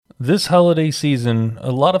This holiday season,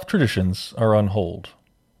 a lot of traditions are on hold.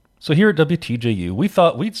 So here at WTJU, we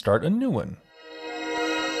thought we'd start a new one.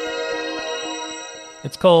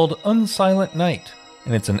 It's called Unsilent Night,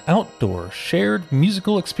 and it's an outdoor, shared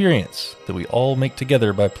musical experience that we all make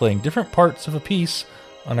together by playing different parts of a piece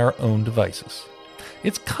on our own devices.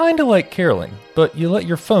 It's kinda like caroling, but you let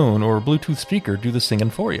your phone or Bluetooth speaker do the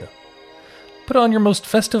singing for you. Put on your most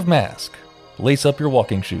festive mask, lace up your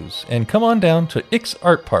walking shoes, and come on down to Ix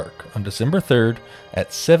Art Park on December 3rd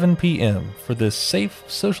at 7 p.m. for this safe,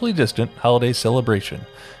 socially distant holiday celebration,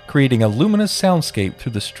 creating a luminous soundscape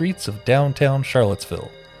through the streets of downtown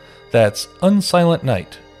Charlottesville. That's Unsilent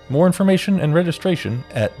Night. More information and registration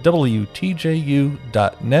at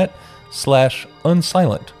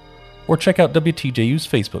WTJU.net/unsilent, or check out WTJU's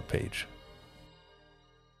Facebook page.